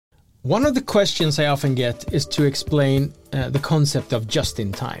One of the questions I often get is to explain the concept of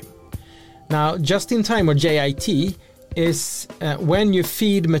just-in-time. Now, just-in-time, or JIT, is when you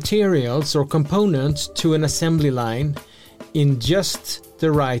feed materials or components to an assembly line in just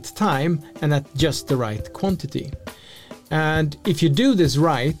the right time and at just the right quantity. And if you do this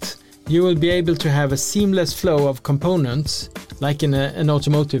right, you will be able to have a seamless flow of components, like in an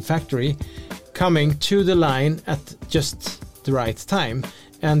automotive factory, coming to the line at just the right time.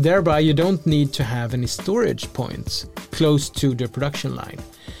 And thereby you don't need to have any storage points close to the production line.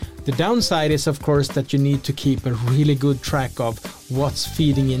 The downside is, of course, that you need to keep a really good track of what's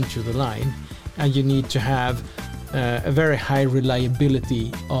feeding into the line, and you need to have a very high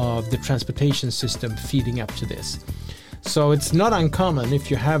reliability of the transportation system feeding up to this. So it's not uncommon,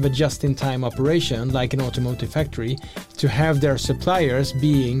 if you have a just-in-time operation like an automotive factory, to have their suppliers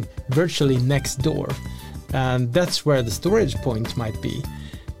being virtually next door. And that's where the storage point might be.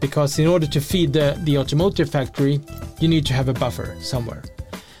 Because in order to feed the automotive factory, you need to have a buffer somewhere.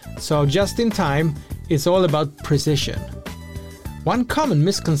 So just-in-time is all about precision. One common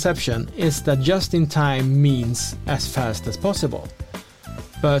misconception is that just-in-time means as fast as possible.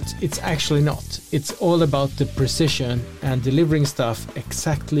 But it's actually not. It's all about the precision and delivering stuff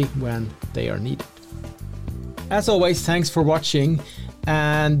exactly when they are needed. As always, thanks for watching,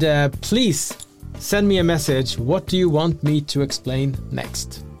 and please send me a message. What do you want me to explain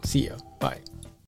next? See you. Bye.